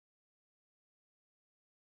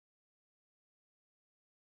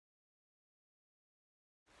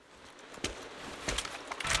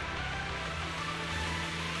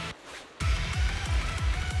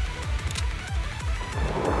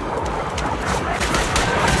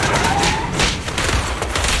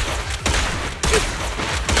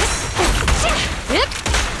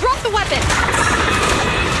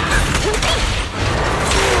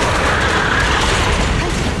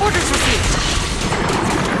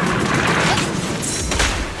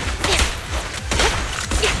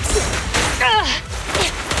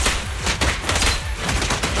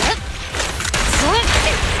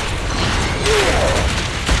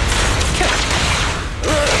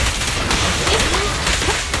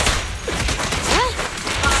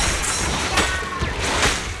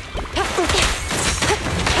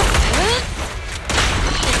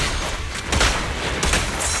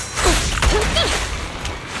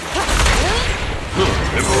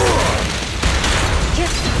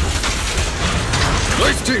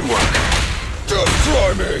It's teamwork. Just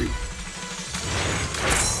try me.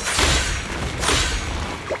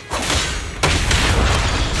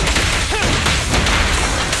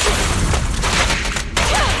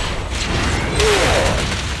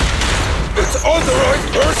 It's authorized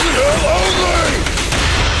personnel only!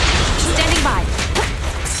 Standing by.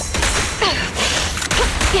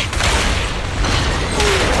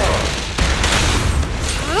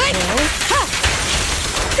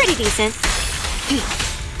 Pretty decent.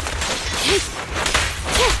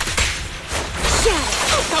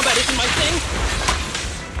 Combat isn't my thing.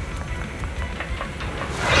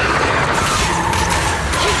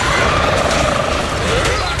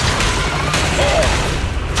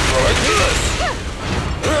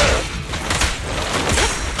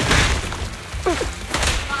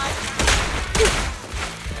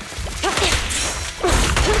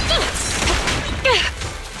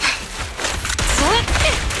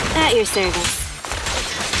 At your service.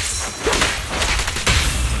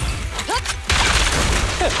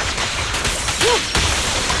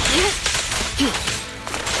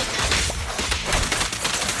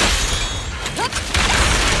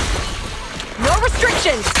 No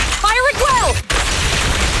restrictions! Fire at will!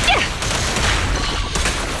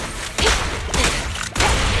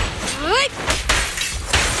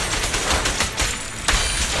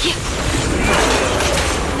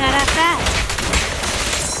 Not that bad.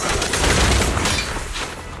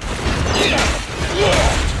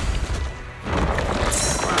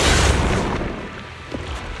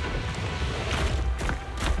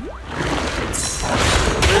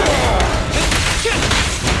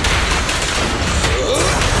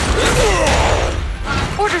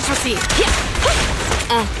 Orders received.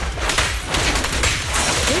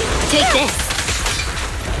 Take this.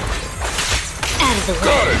 Out of the way.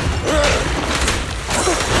 Got it!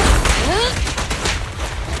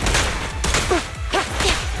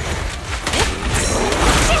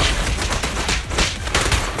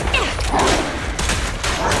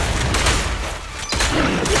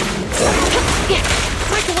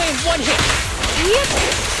 Microwave one hit.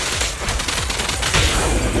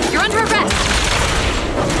 You're under arrest.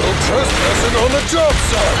 No trespassing on the job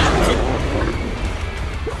site!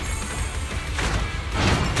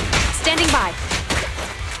 Standing by.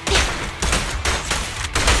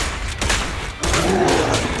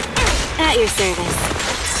 At your service.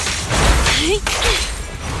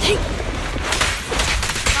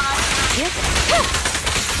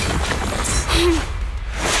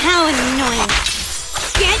 How annoying.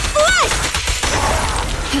 Get flushed!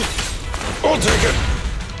 I'll take it!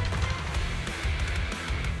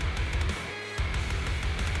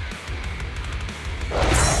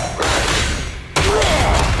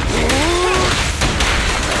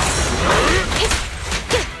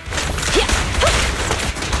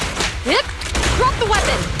 Drop the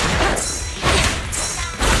weapon.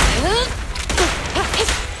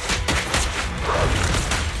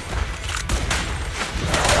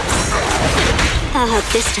 I'll help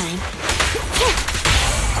this time.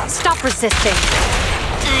 Stop resisting.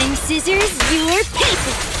 I'm scissors, you're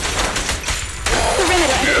paper.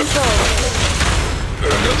 Perimeter and control.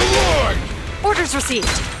 End of the line! Orders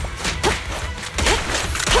received.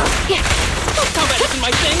 Combat isn't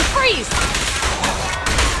my thing. Freeze!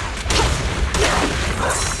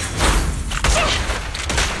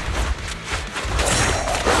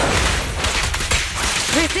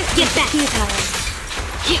 Resist. Get back, futile.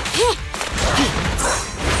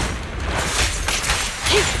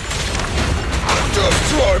 Just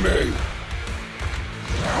try me!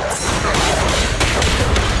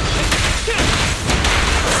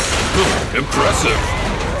 Impressive!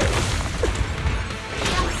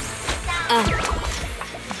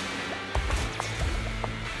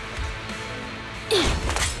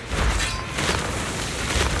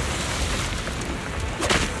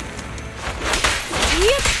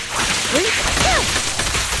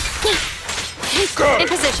 Got In it!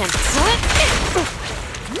 position.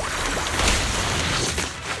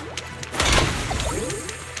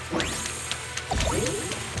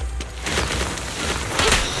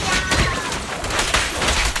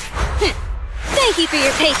 Thank you for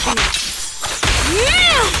your patience.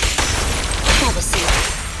 Have a seat.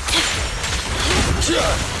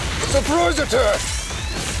 Surprise attack!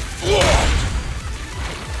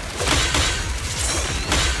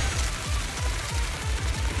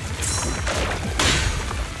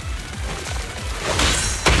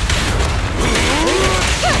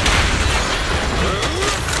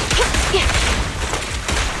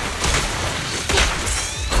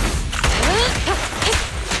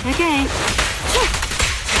 Okay.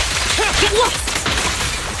 Get lost!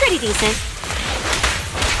 Pretty decent.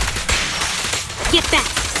 Get back.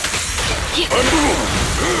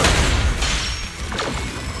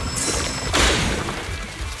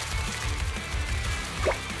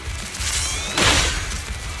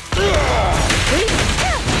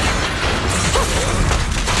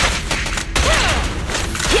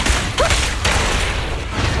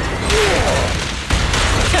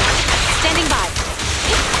 Standing by.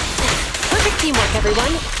 Perfect teamwork,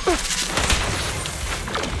 everyone.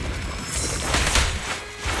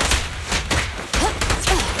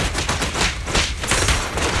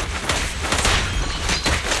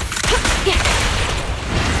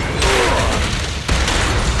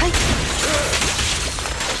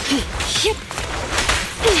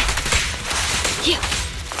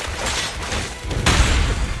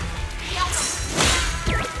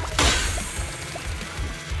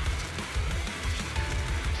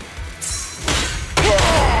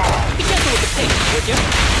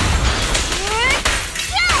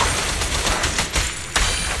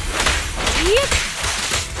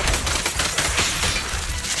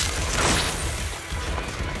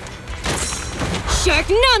 Shark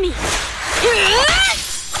Nami!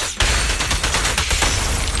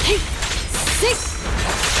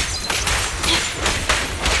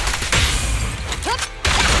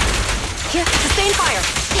 Sustain fire!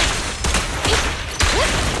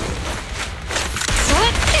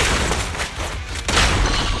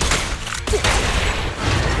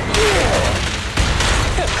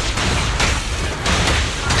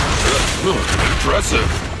 Impressive.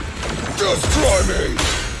 Just try me.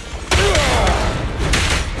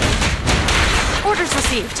 Orders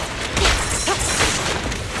received.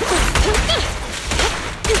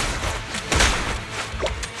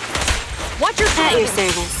 Watch your At time. your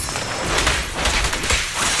service.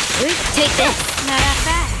 Take this. Not that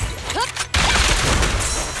fast.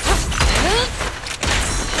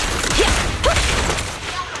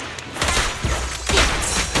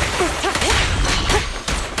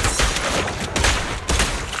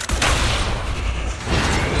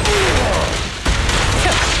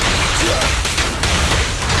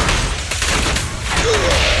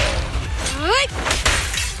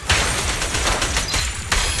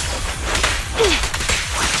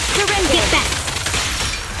 Get back.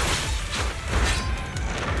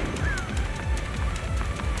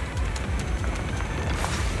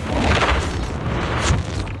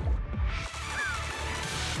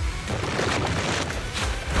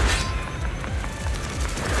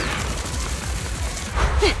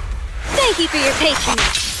 Thank you for your patience.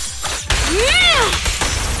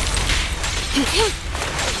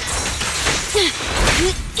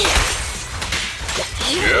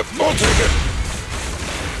 Yep, I'll take it.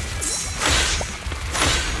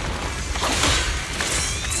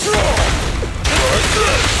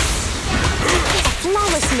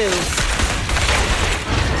 Flawless move.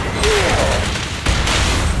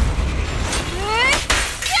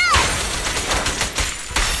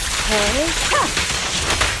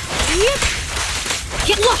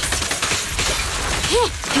 Get lost.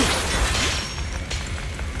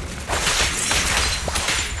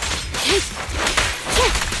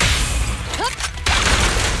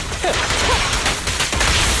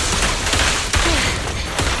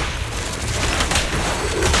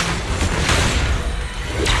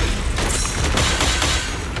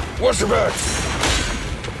 Watch your back.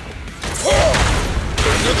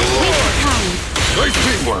 End of the line. Nice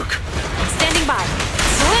teamwork. Standing by.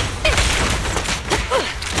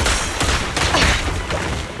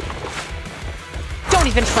 Don't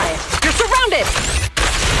even try it. You're surrounded.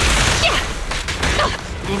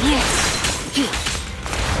 I'm here.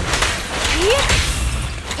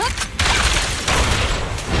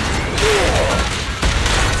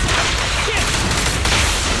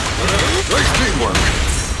 Nice teamwork.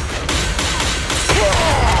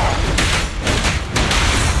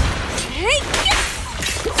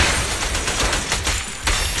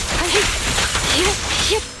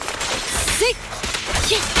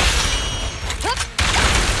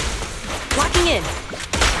 Locking in.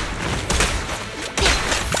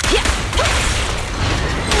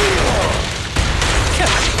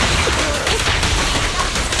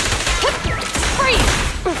 Freeze!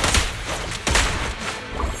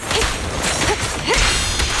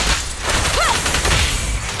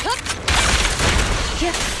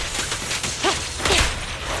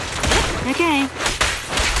 Okay.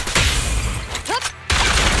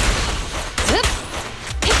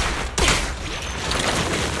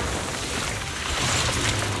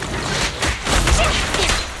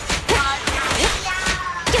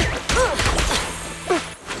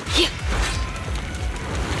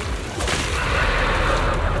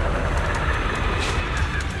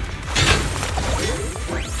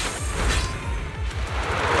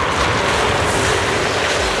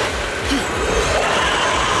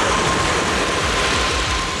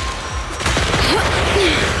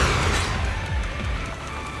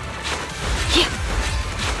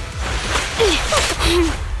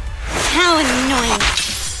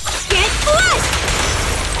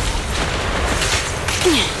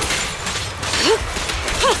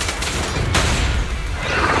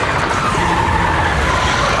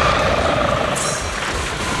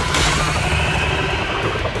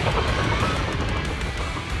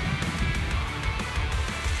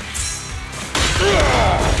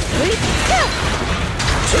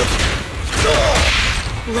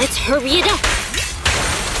 hurry it up.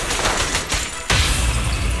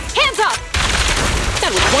 Hands up!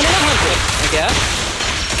 That was 1 in 100, I guess.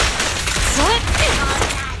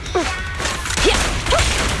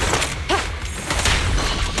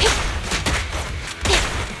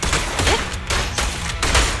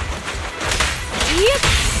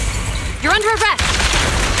 You're under arrest.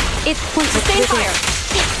 It's sustained fire.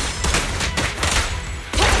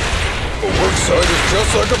 The work site is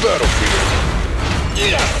just like a battlefield.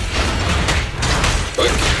 Yeah.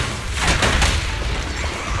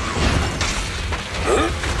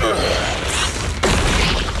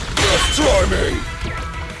 Just try me.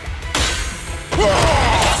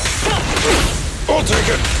 I'll take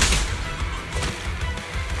it.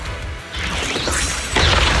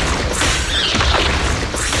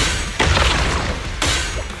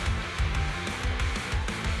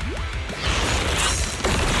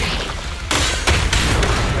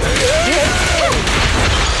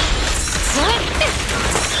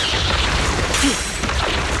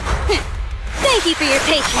 Thank you for your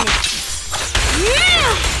patience.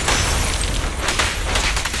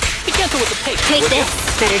 Be gentle with the pace. Take this.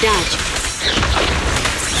 Better dodge.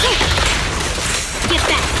 Get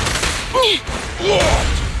back.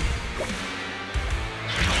 Locked.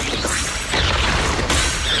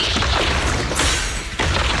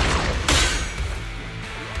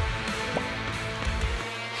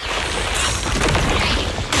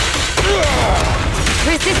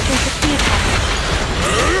 Resistance is futile.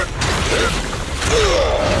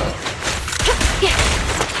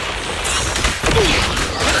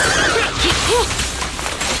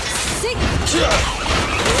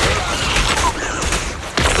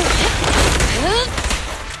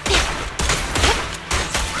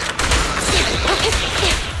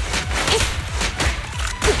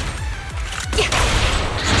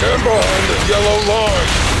 Stand behind the yellow line.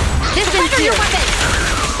 Distance here.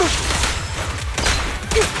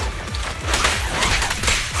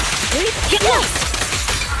 Get lost.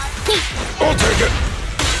 I'll take it.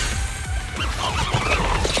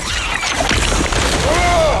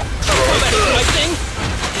 My thing?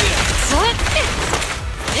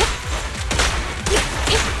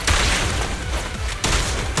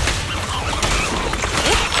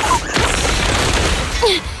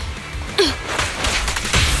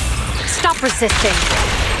 Stop resisting.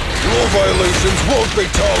 Rule violations won't be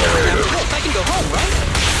tolerated. Look, I can go home, right?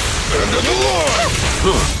 End of the line.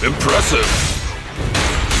 Impressive.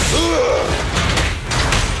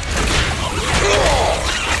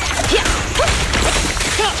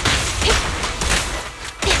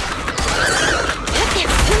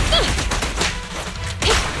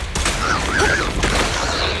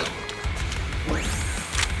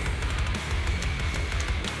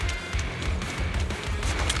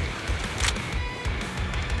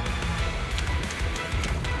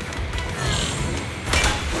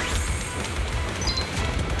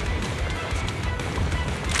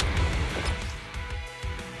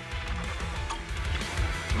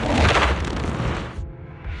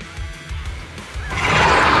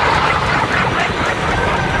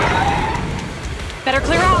 Better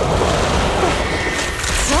clear out.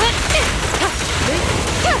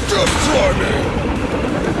 Just try me.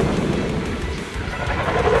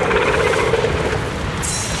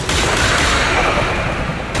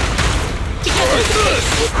 Like this.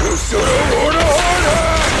 You should have worn a hard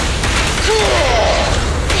hat.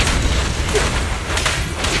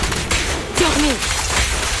 Don't move.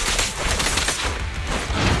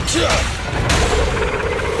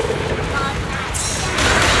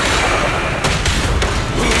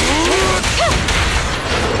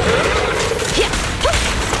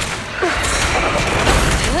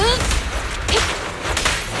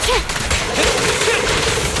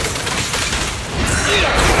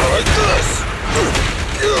 Like this.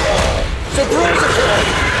 Surprise attack.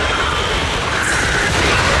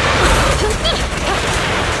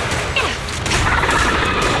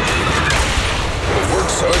 The work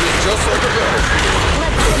site is just like a battlefield.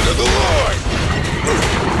 End of the line.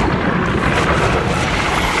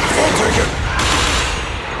 I'll take it.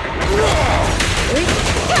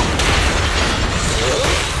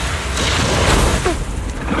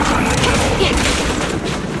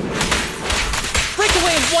 Break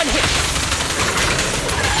away in one hit.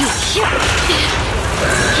 Here,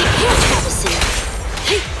 Travis.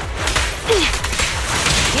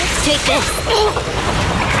 Take this.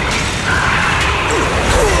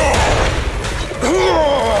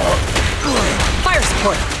 Fire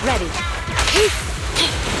support, ready.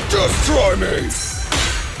 Just try me.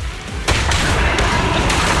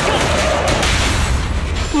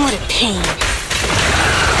 What a pain.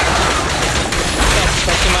 That's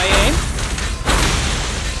touching my aim.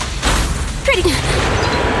 Pretty good.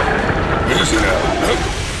 Easy now.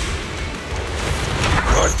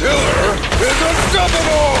 The killer is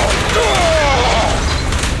unstoppable!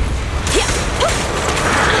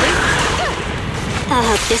 I'll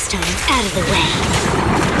help this time. Out of the way.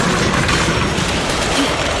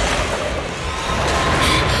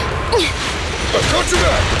 I've got you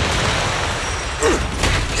back!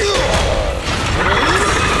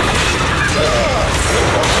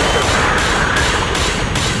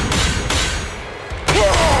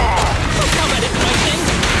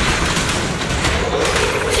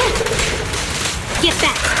 Get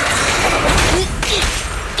back!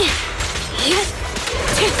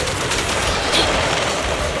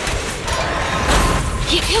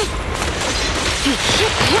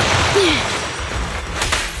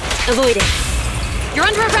 Avoid it. You're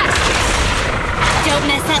under arrest! Don't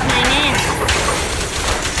mess up my man.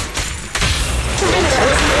 Put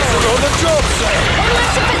on the job site!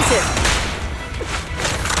 Less defensive!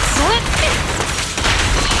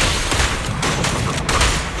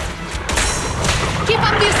 Keep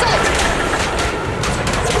up the assault!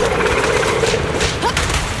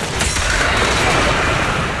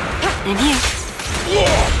 I'm here.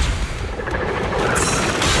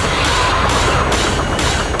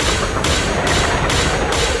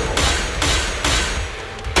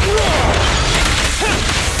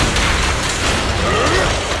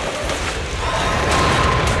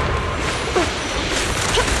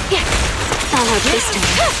 I'll help this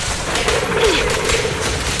time.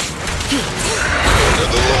 To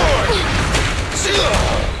the Lord!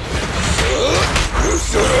 You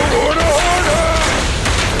should have ordered harder!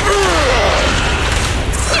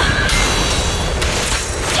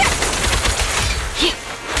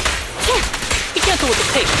 Be gentle with the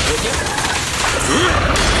pace, would you?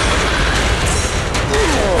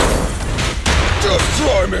 Just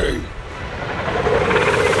try me!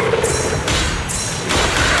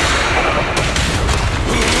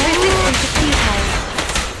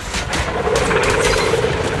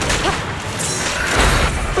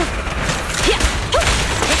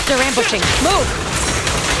 They're ambushing. Move!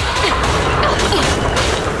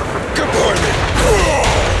 Get behind me!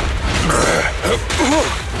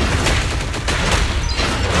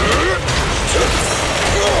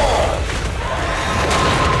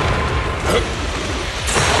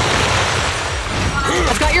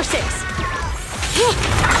 I've got your six.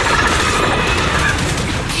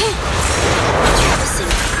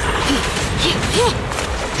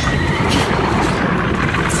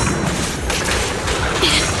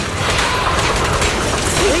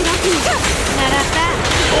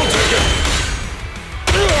 I'll take it!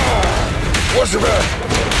 What's your back?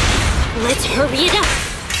 Let's hurry it up.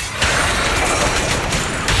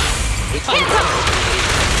 Hands up!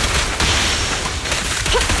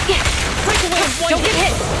 Break away with one. Don't get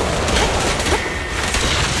hit!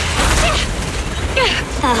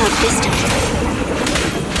 I'll help this time.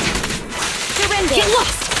 Surrender! Get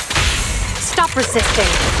lost! Stop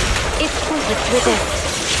resisting. It's pointless with it.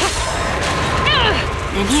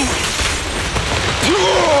 I'm here.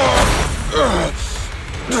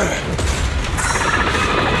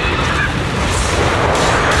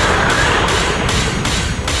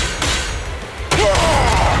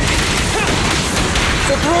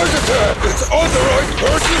 Surprise attack! It's authorized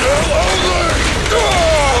personnel only!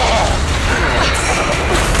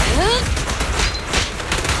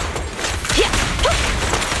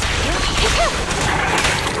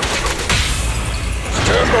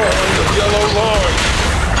 Stand behind the yellow line!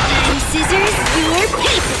 I'm scissors, you're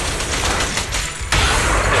paper.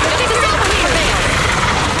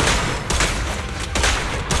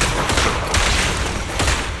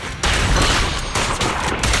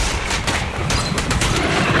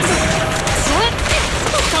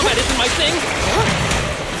 Combat isn't my thing.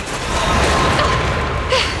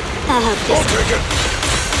 I'll help I'll this. take it!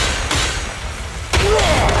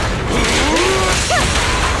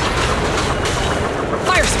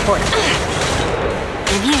 Fire support.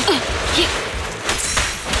 I'm here.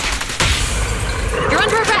 You're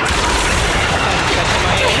under arrest.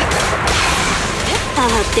 I'll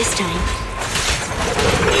help this time.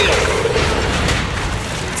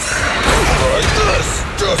 Like this!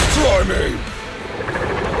 Just try me!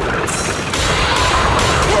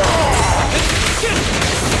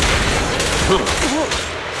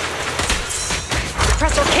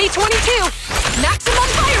 Suppressor K-22. Maximum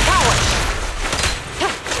firepower.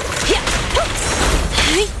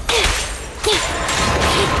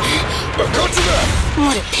 I've got you back!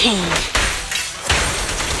 What a pain.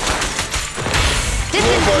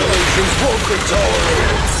 Rule violations won't be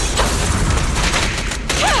tolerated!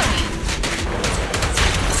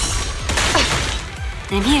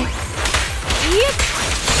 I'm here.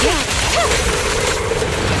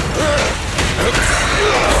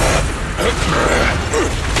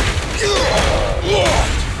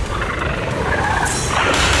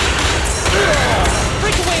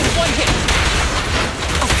 Break away in one hit.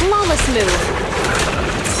 A flawless move.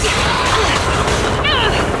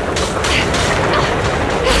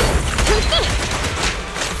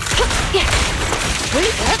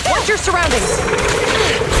 Watch your surroundings.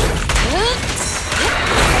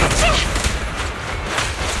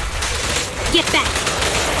 Get back.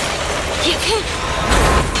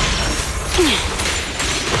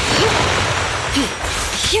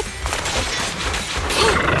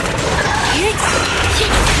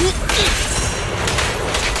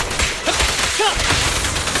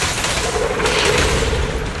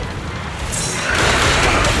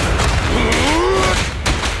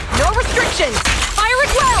 No restrictions. Fire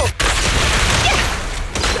it well.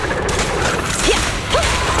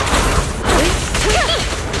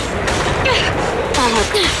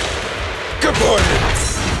 Goodbye.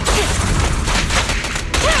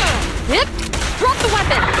 Yep. Drop the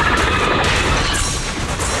weapon.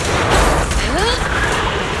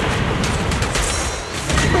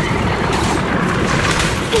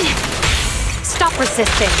 Stop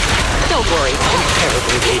resisting. Don't worry, I'm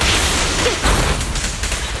terribly weak.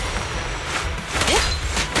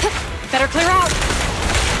 Better clear out.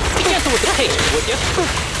 Be gentle with the pace, would you?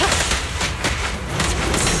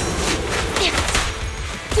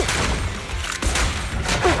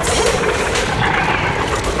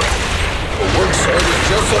 The work site is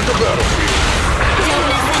just like a battlefield. Don't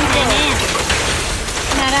listen to him.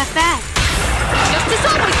 Not that fast. Justice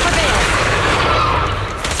always prevails.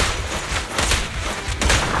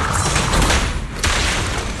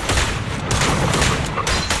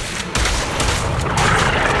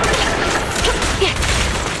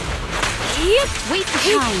 Wait for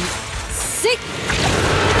time. Sick.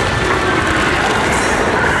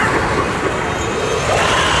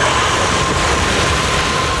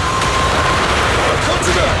 Come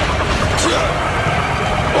to that.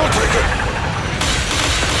 I'll take it.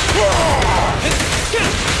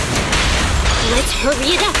 Let's hurry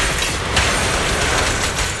it up.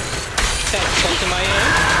 That's something my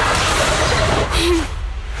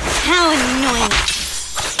How annoying.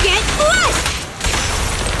 Get lost!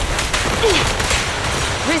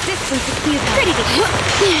 Resistance is futile. Ready to go.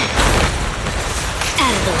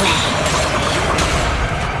 Out of the way.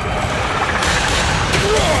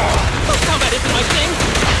 combat isn't my thing.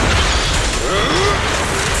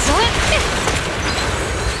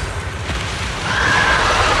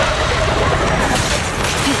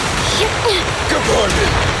 Get behind me!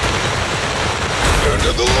 End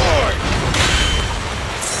of the line!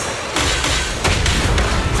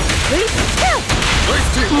 Nice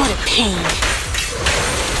team! What a pain.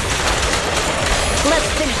 Let's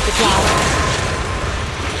finish the job.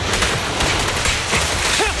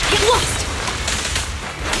 Get lost!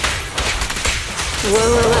 Whoa,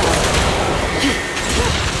 whoa, whoa.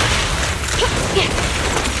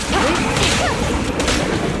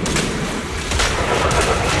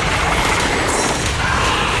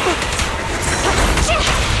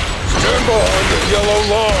 Stand behind the yellow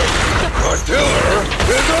line! The killer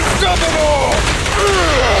is unstoppable!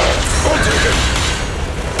 I'll take it!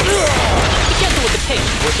 Be gentle with the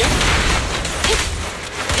pace, would you?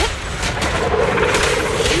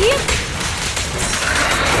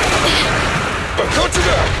 I got you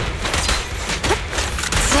now!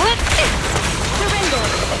 Surrender!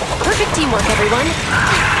 Perfect teamwork, everyone.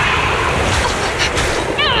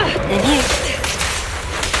 And here.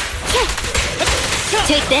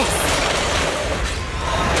 Take this.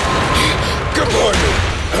 Get behind me!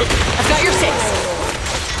 I've got your six.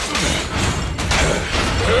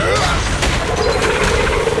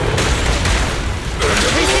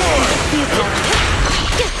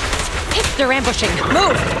 They're ambushing.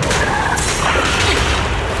 Move!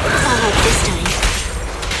 I'll help this time.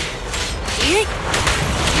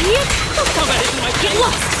 Combat isn't my thing. Get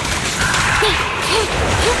lost!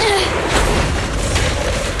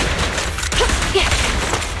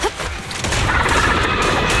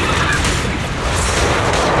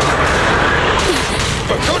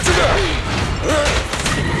 I got you now!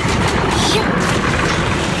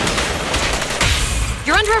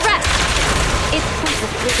 You're under arrest. It's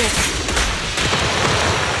perfectly good.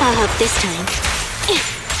 I'll help this time.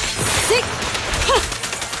 Sick.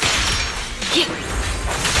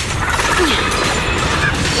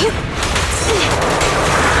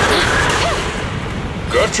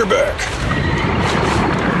 Got your back.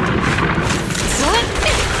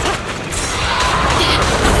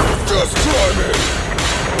 Just try me.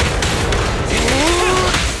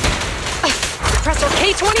 Compressor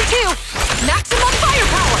K22! Maximum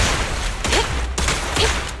firepower!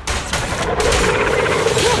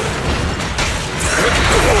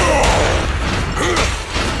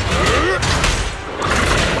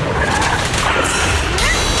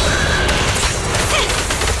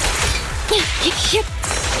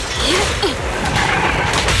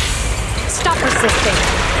 Stop resisting.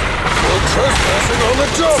 No trespassing on the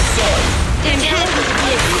job site!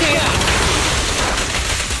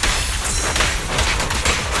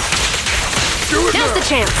 Do it Now's now! the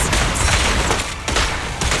chance.